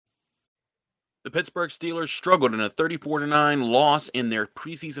The Pittsburgh Steelers struggled in a 34-9 loss in their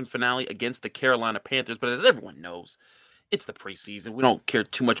preseason finale against the Carolina Panthers, but as everyone knows, it's the preseason. We don't care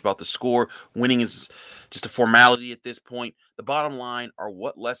too much about the score. Winning is just a formality at this point. The bottom line are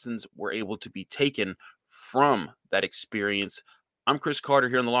what lessons were able to be taken from that experience. I'm Chris Carter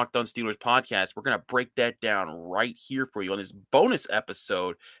here on the Locked On Steelers podcast. We're going to break that down right here for you on this bonus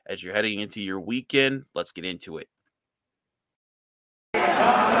episode as you're heading into your weekend. Let's get into it.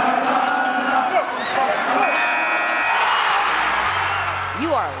 You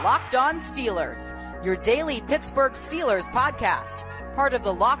are Locked On Steelers, your daily Pittsburgh Steelers podcast, part of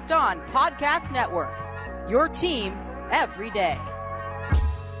the Locked On Podcast Network, your team every day.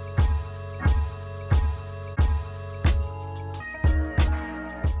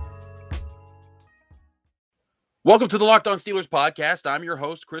 Welcome to the Locked On Steelers podcast. I'm your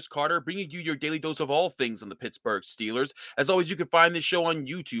host, Chris Carter, bringing you your daily dose of all things on the Pittsburgh Steelers. As always, you can find this show on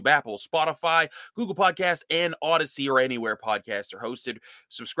YouTube, Apple, Spotify, Google Podcasts, and Odyssey, or anywhere podcasts are hosted.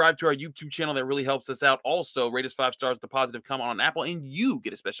 Subscribe to our YouTube channel. That really helps us out. Also, rate us 5 stars with a positive comment on Apple, and you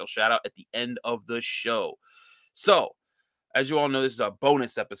get a special shout out at the end of the show. So, as you all know, this is a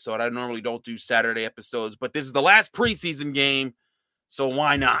bonus episode. I normally don't do Saturday episodes, but this is the last preseason game, so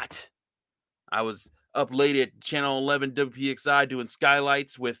why not? I was up late at Channel 11 WPXI doing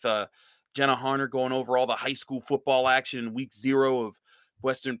skylights with Jenna Harner going over all the high school football action in week 0 of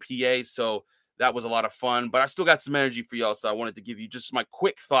Western PA. So that was a lot of fun, but I still got some energy for y'all. So I wanted to give you just my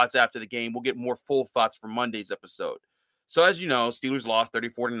quick thoughts after the game. We'll get more full thoughts for Monday's episode. So as you know, Steelers lost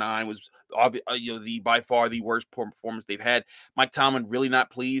 34-9, was by far the worst performance they've had. Mike Tomlin really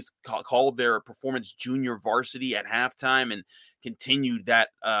not pleased, called their performance junior varsity at halftime, and continued that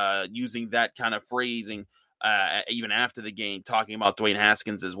using that kind of phrasing even after the game, talking about Dwayne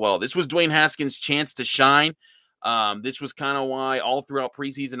Haskins as well. This was Dwayne Haskins' chance to shine. This was kind of why all throughout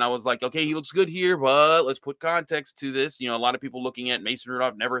preseason I was like, okay, he looks good here, but let's put context to this. You know, a lot of people looking at Mason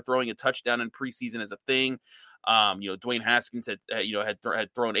Rudolph never throwing a touchdown in preseason as a thing. Dwayne Haskins had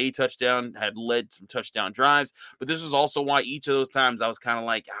thrown a touchdown, had led some touchdown drives, but this was also why each of those times I was kind of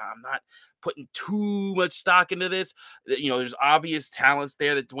like, I'm not putting too much stock into this. You know, there's obvious talents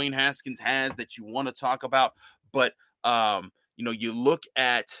there that Dwayne Haskins has that you want to talk about, but you look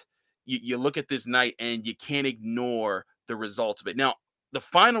at this night and you can't ignore the results of it. Now, the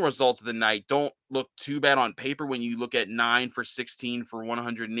final results of the night don't look too bad on paper when you look at 9 for 16 for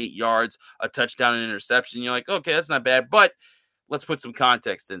 108 yards, a touchdown and interception. You're like, okay, that's not bad, but let's put some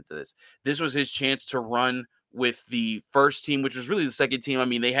context into this. This was his chance to run with the first team, which was really the second team. I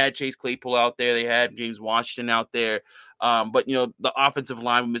mean, they had Chase Claypool out there. They had James Washington out there. But, the offensive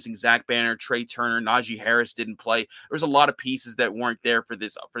line was missing Zach Banner, Trey Turner, Najee Harris didn't play. There was a lot of pieces that weren't there for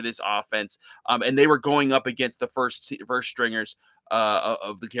this offense. And they were going up against the first stringers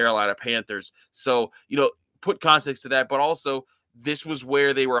of the Carolina Panthers. So, put context to that, but also this was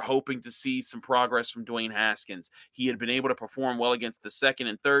where they were hoping to see some progress from Dwayne Haskins. He had been able to perform well against the second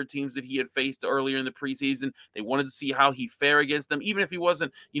and third teams that he had faced earlier in the preseason. They wanted to see how he'd fare against them, even if he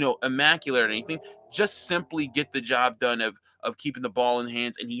wasn't, immaculate or anything. Just simply get the job done of keeping the ball in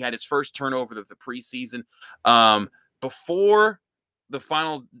hands. And he had his first turnover of the preseason. Before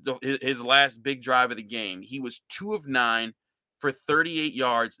his last big drive of the game, he was 2 of 9 for 38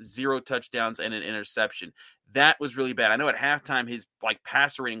 yards, 0 touchdowns, and an interception. That was really bad. I know at halftime his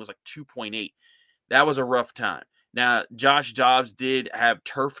passer rating was 2.8. That was a rough time. Now, Josh Dobbs did have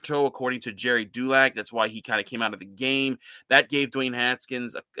turf toe, according to Jerry Dulac. That's why he kind of came out of the game. That gave Dwayne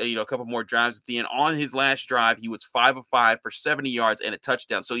Haskins a couple more drives at the end. On his last drive, he was 5 of 5 for 70 yards and a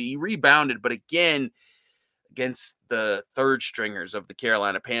touchdown. So he rebounded, but again, against the third stringers of the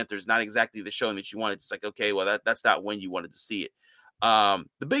Carolina Panthers, not exactly the showing that you wanted. It's like, okay, well, that's not when you wanted to see it.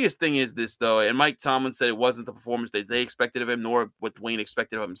 The biggest thing is this, though, and Mike Tomlin said it wasn't the performance that they expected of him, nor what Dwayne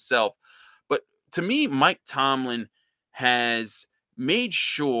expected of himself. But to me, Mike Tomlin has made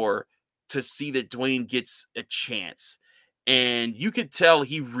sure to see that Dwayne gets a chance. And you could tell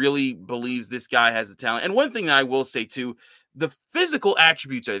he really believes this guy has the talent. And one thing that I will say, too, the physical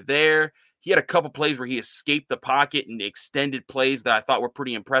attributes are there. He had a couple plays where he escaped the pocket and extended plays that I thought were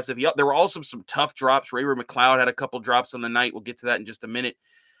pretty impressive. There were also some tough drops. Ray McLeod had a couple drops on the night. We'll get to that in just a minute.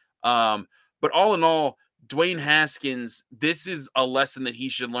 But all in all, Dwayne Haskins, this is a lesson that he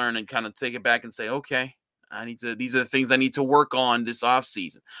should learn and kind of take it back and say, okay, these are the things I need to work on this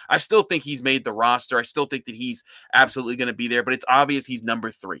offseason. I still think he's made the roster. I still think that he's absolutely going to be there, but it's obvious he's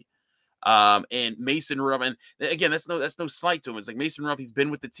number 3. And Mason Rudolph, and again, that's no slight to him. It's like Mason Rudolph, he's been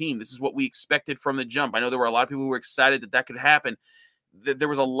with the team. This is what we expected from the jump. I know there were a lot of people who were excited that could happen. There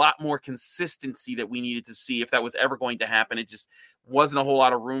was a lot more consistency that we needed to see if that was ever going to happen. It just wasn't a whole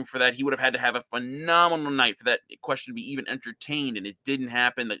lot of room for that. He would have had to have a phenomenal night for that question to be even entertained, and it didn't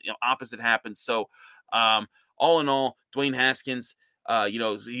happen. The opposite happened. So all in all, Dwayne Haskins,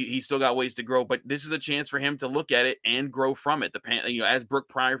 he still got ways to grow, but this is a chance for him to look at it and grow from it. As Brooke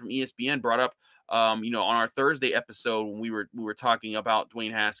Pryor from ESPN brought up, on our Thursday episode when we were talking about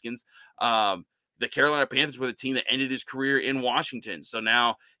Dwayne Haskins, the Carolina Panthers were the team that ended his career in Washington. So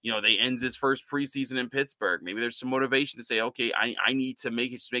now, they ends his first preseason in Pittsburgh. Maybe there's some motivation to say, okay, I need to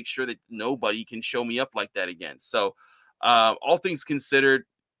make sure that nobody can show me up like that again. So all things considered,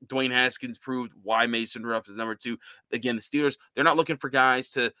 Dwayne Haskins proved why Mason Rudolph is number 2. Again, the Steelers, they're not looking for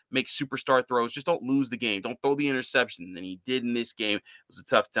guys to make superstar throws. Just don't lose the game. Don't throw the interception. And he did in this game. It was a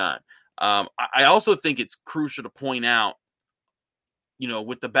tough time. I also think it's crucial to point out,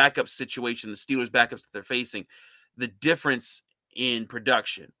 with the backup situation, the Steelers backups that they're facing, the difference in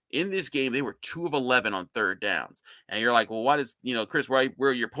production. In this game, they were 2 of 11 on third downs. And you're like, well, what is, Chris,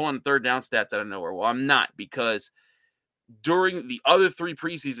 where you're pulling third down stats out of nowhere? Well, I'm not, because during the other 3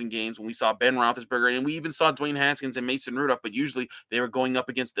 preseason games when we saw Ben Roethlisberger, and we even saw Dwayne Haskins and Mason Rudolph, but usually they were going up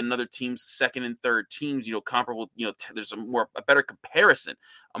against another team's second and third teams, comparable, there's a better comparison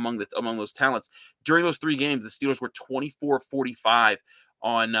among those talents. During those 3 games, the Steelers were 24-45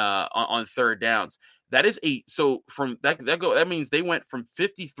 on third downs. That is that means they went from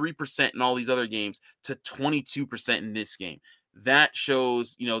 53% in all these other games to 22% in this game. That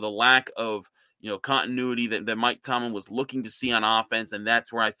shows, the lack of continuity that Mike Tomlin was looking to see on offense. And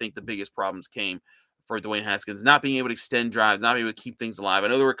that's where I think the biggest problems came for Dwayne Haskins, not being able to extend drives, not being able to keep things alive. I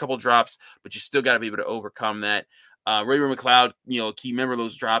know there were a couple drops, but you still got to be able to overcome that. Ray-Ray McCloud, key member of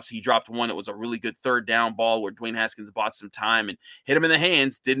those drops. He dropped one that was a really good third down ball where Dwayne Haskins bought some time and hit him in the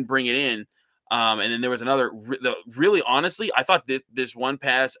hands, didn't bring it in. And then there was another, really honestly, I thought this one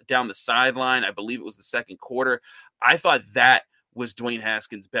pass down the sideline, I believe it was the second quarter, I thought that was Dwayne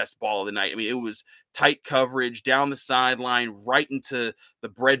Haskins' best ball of the night. I mean, it was tight coverage down the sideline, right into the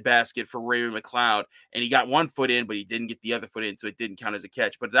breadbasket for Ray-Ray McCloud. And he got one foot in, but he didn't get the other foot in, so it didn't count as a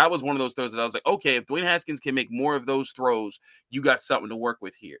catch. But that was one of those throws that I was like, okay, if Dwayne Haskins can make more of those throws, you got something to work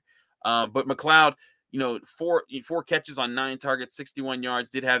with here. But McCloud, four catches on 9 targets, 61 yards,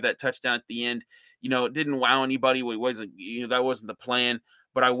 did have that touchdown at the end. It didn't wow anybody. It wasn't, that wasn't the plan.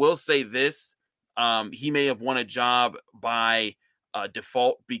 But I will say this, he may have won a job by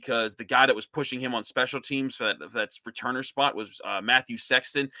default, because the guy that was pushing him on special teams for that's returner spot was Matthew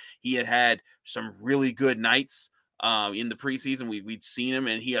Sexton. He had some really good nights in the preseason. We'd seen him,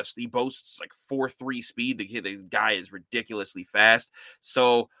 and he boasts like 4.3 speed. The guy is ridiculously fast.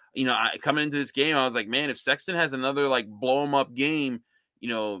 So, coming into this game, I was like, man, if Sexton has another like blow him up game,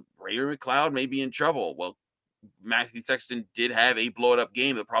 Ray-Ray McCloud may be in trouble. Well, Matthew Sexton did have a blow it up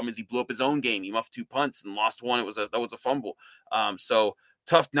game. The problem is he blew up his own game. He muffed 2 punts and lost one. That was a fumble. So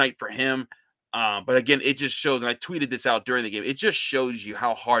tough night for him. But again, it just shows, and I tweeted this out during the game, it just shows you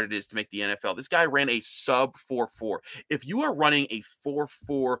how hard it is to make the NFL. This guy ran a sub 4.4. If you are running a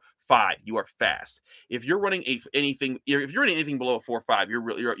 4.45, you are fast. If you're running anything below a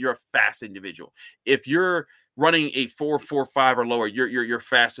 4.5, you're a fast individual. If you're running a 4.45 or lower, you're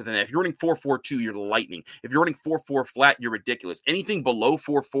faster than that. If you're running 4.42, you're lightning. If you're running 4.4 flat, you're ridiculous. Anything below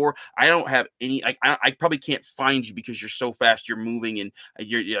 4.4, I don't have any. I probably can't find you because you're so fast. You're moving and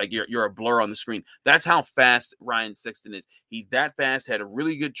you're a blur on the screen. That's how fast Ryan Sexton is. He's that fast. Had a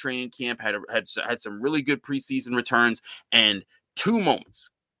really good training camp. Had some really good preseason returns, and 2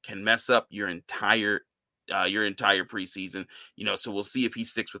 moments can mess up your entire preseason. So we'll see if he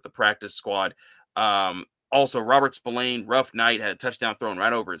sticks with the practice squad. Also, Robert Spillane, rough night, had a touchdown thrown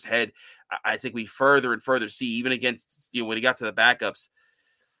right over his head. I think we further and further see, even against, when he got to the backups,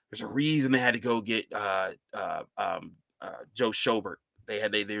 there's a reason they had to go get Joe Schobert.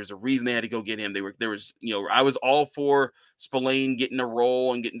 There's a reason they had to go get him. I was all for Spillane getting a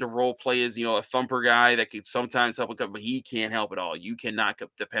role and getting to role play as, a thumper guy that could sometimes help, but he can't help it all. You cannot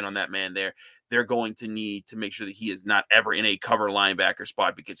depend on that man there. They're going to need to make sure that he is not ever in a cover linebacker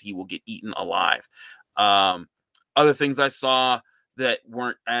spot, because he will get eaten alive. Other things I saw that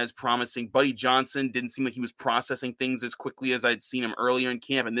weren't as promising. Buddy Johnson didn't seem like he was processing things as quickly as I'd seen him earlier in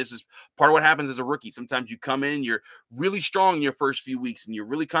camp. And this is part of what happens as a rookie. Sometimes you come in, you're really strong in your first few weeks, and you're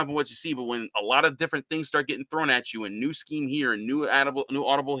really confident what you see. But when a lot of different things start getting thrown at you, and new scheme here, and new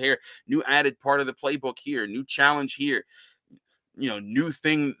audible here, new added part of the playbook here, new challenge here, new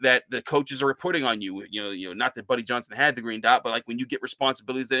thing that the coaches are putting on you, not that Buddy Johnson had the green dot, but like when you get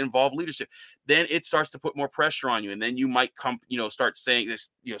responsibilities that involve leadership, then it starts to put more pressure on you. And then you might start saying this,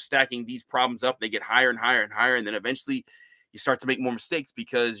 stacking these problems up. They get higher and higher and higher. And then eventually you start to make more mistakes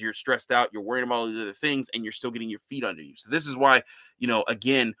because you're stressed out, you're worrying about all these other things, and you're still getting your feet under you. So this is why,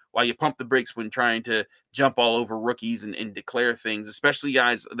 again, why you pump the brakes when trying to jump all over rookies and declare things, especially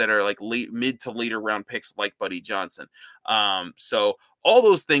guys that are like mid to later round picks like Buddy Johnson. So all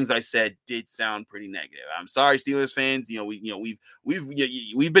those things I said did sound pretty negative. I'm sorry, Steelers fans.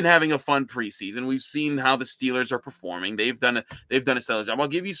 We've been having a fun preseason. We've seen how the Steelers are performing. They've done a stellar job. I'll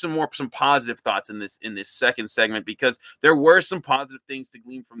give you some positive thoughts in this second segment, because there were some positive things to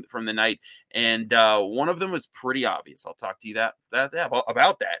glean from the night, and one of them was pretty obvious. I'll talk to you about that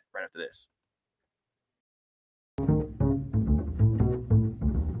right after this.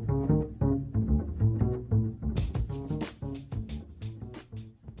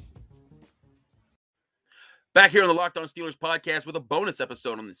 Back here on the Locked On Steelers podcast with a bonus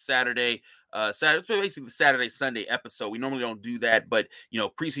episode on this Saturday. It's basically the Saturday-Sunday episode. We normally don't do that, but,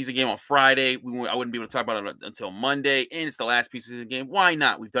 preseason game on Friday. I wouldn't be able to talk about it until Monday, and it's the last preseason game. Why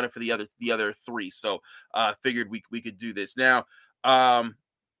not? We've done it for the other three, so figured we could do this. Now,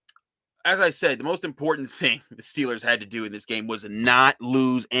 as I said, the most important thing the Steelers had to do in this game was not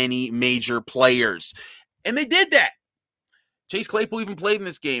lose any major players, and they did that. Chase Claypool even played in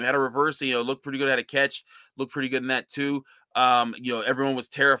this game, had a reverse, looked pretty good, had a catch, looked pretty good in that too. Everyone was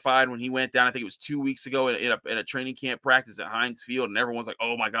terrified when he went down. I think it was 2 weeks ago in a training camp practice at Heinz Field, and everyone's like,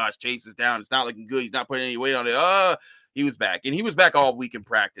 oh my gosh, Chase is down. It's not looking good. He's not putting any weight on it. He was back, and he was back all week in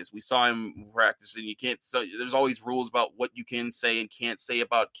practice. We saw him practice, and there's always rules about what you can say and can't say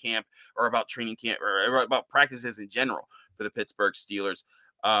about camp or about training camp or about practices in general for the Pittsburgh Steelers.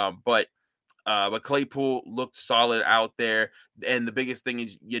 But Claypool looked solid out there. And the biggest thing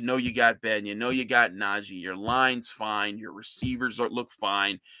is, you got Ben, you got Najee, your line's fine, your receivers look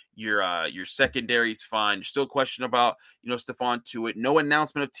fine, your secondary's fine. You're still questioning about, Stephon Tuitt. No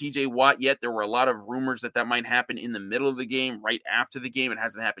announcement of TJ Watt yet. There were a lot of rumors that might happen in the middle of the game, right after the game. It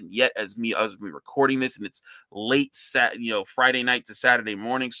hasn't happened yet as we recording this, and it's late Friday night to Saturday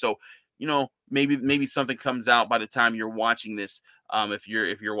morning. So, maybe something comes out by the time you're watching this. If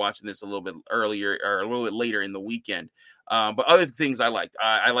you're watching this a little bit earlier or a little bit later in the weekend. But other things I liked.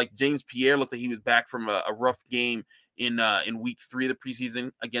 I liked James Pierre. Looked like he was back from a rough game in week 3 of the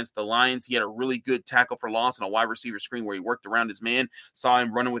preseason against the Lions. He had a really good tackle for loss and a wide receiver screen where he worked around his man. Saw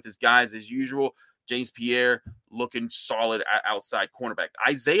him running with his guys as usual. James Pierre looking solid outside cornerback.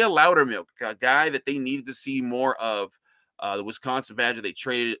 Isaiah Loudermilk, a guy that they needed to see more of. The Wisconsin Badger they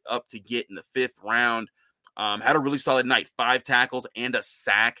traded up to get in the 5th round. Had a really solid night, 5 tackles and a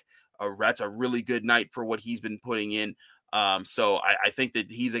sack. That's a really good night for what he's been putting in. So I think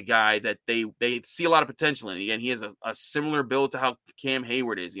that he's a guy that they see a lot of potential in. Again, he has a similar build to how Cam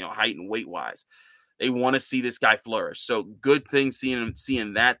Hayward is, height and weight wise. They want to see this guy flourish. So good thing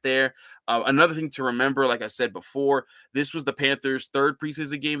seeing that there. Another thing to remember, like I said before, this was the Panthers' 3rd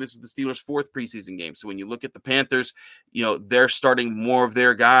preseason game. This is the Steelers' 4th preseason game. So when you look at the Panthers, they're starting more of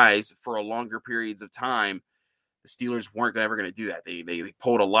their guys for a longer periods of time. The Steelers weren't ever going to do that. They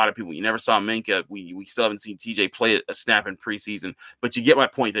pulled a lot of people. You never saw Minka. We still haven't seen TJ play a snap in preseason. But you get my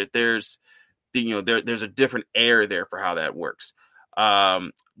point that there's a different air there for how that works.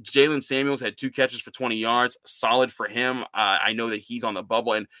 Jalen Samuels had 2 catches for 20 yards. Solid for him. I know that he's on the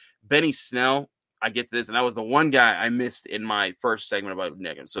bubble. And Benny Snell, I get to this, and that was the one guy I missed in my first segment about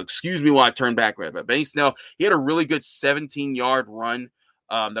negative. So excuse me while I turn back. But Benny Snell, he had a really good 17-yard run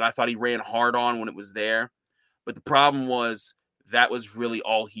that I thought he ran hard on when it was there. But the problem was that was really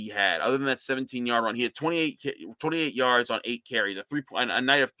all he had. Other than that 17-yard run, he had 28 yards on 8 carries, a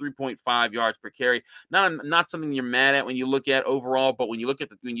night of 3.5 yards per carry. Not something you're mad at when you look at overall, but when you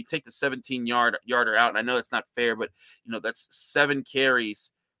take the 17-yarder out, and I know that's not fair, but that's 7 carries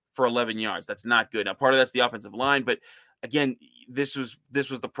for 11 yards. That's not good. Now, part of that's the offensive line, but again, this was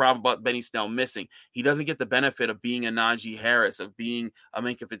the problem about Benny Snell missing. He doesn't get the benefit of being a Najee Harris, of being a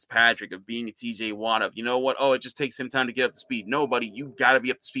Minkah Fitzpatrick, of being a TJ Watt, of, it just takes him time to get up to speed. No, buddy, you got to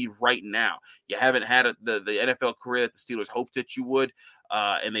be up to speed right now. You haven't had the NFL career that the Steelers hoped that you would,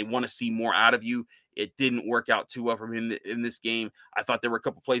 and they want to see more out of you. It didn't work out too well for him in this game. I thought there were a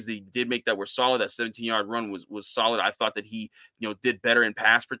couple plays that he did make that were solid. That 17-yard run was solid. I thought that he, did better in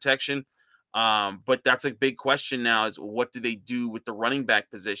pass protection. But that's a big question now is what do they do with the running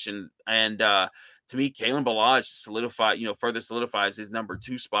back position? And to me, Kalen Ballage further solidifies his number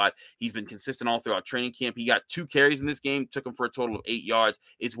 2 spot. He's been consistent all throughout training camp. He got 2 carries in this game, took him for a total of 8 yards.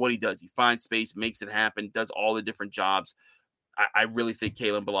 It's what he does. He finds space, makes it happen, does all the different jobs. I really think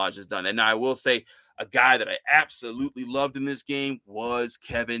Kalen Ballage has done that. Now, I will say a guy that I absolutely loved in this game was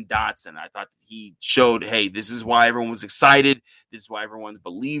Kevin Dotson. I thought that he showed, hey, this is why everyone was excited. This is why everyone's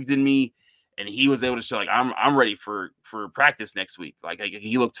believed in me. And he was able to show, like, I'm ready for practice next week. Like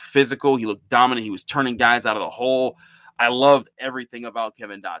he looked physical, he looked dominant, he was turning guys out of the hole. I loved everything about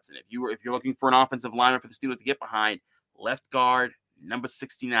Kevin Dotson. If you're looking for an offensive lineman for the Steelers to get behind, left guard, number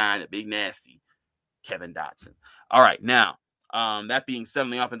 69, the big nasty, Kevin Dotson. All right, now that being said,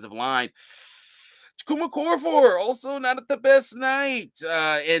 on the offensive line, Chukwuma Okorafor also not at the best night,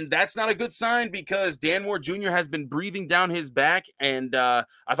 and that's not a good sign because Dan Moore Jr. has been breathing down his back, and I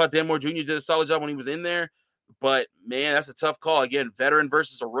thought Dan Moore Jr. did a solid job when he was in there, but man, that's a tough call. Again, veteran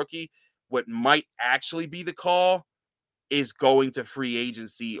versus a rookie. What might actually be the call is going to free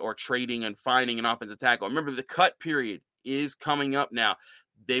agency or trading and finding an offensive tackle. Remember, the cut period is coming up now.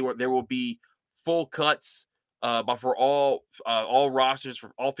 There will be full cuts. But for all rosters,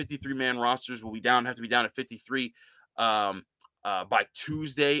 for all 53-man rosters, will have to be down at 53 by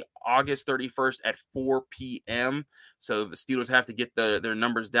Tuesday, August 31st at 4 p.m. So the Steelers have to get their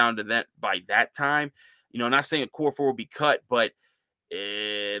numbers down to that by that time. I'm not saying Okorafor will be cut, but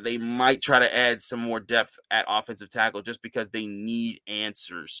they might try to add some more depth at offensive tackle just because they need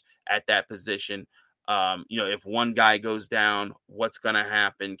answers at that position. If one guy goes down, what's going to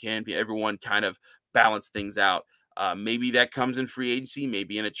happen? Can everyone kind of balance things out? Maybe that comes in free agency,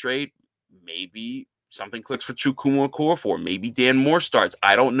 maybe in a trade, maybe something clicks for Chukwuma Okorafor, maybe Dan Moore starts.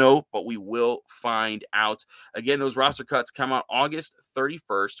 I don't know, but we will find out. Again, those roster cuts come out August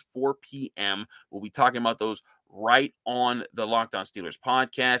 31st, 4 p.m. We'll be talking about those right on the Locked On Steelers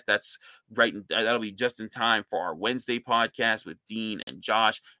podcast. That's right. That'll be just in time for our Wednesday podcast with Dean and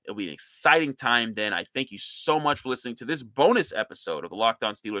Josh. It'll be an exciting time then. I thank you so much for listening to this bonus episode of the Locked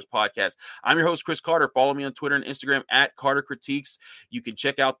On Steelers podcast. I'm your host, Chris Carter. Follow me on Twitter and Instagram at Carter Critiques. You can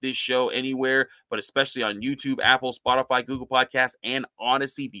check out this show anywhere, but especially on YouTube, Apple, Spotify, Google Podcasts, and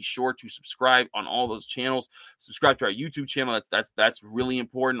Odyssey. Be sure to subscribe on all those channels. Subscribe to our YouTube channel. That's really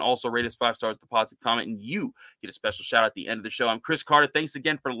important. Also, rate us 5 stars, deposit, comment, and you get a special shout out at the end of the show. I'm Chris Carter. Thanks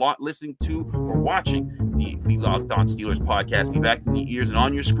again for listening to or watching the Locked On Steelers podcast. Be back in your ears and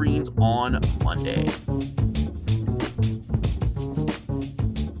on your screens on Monday.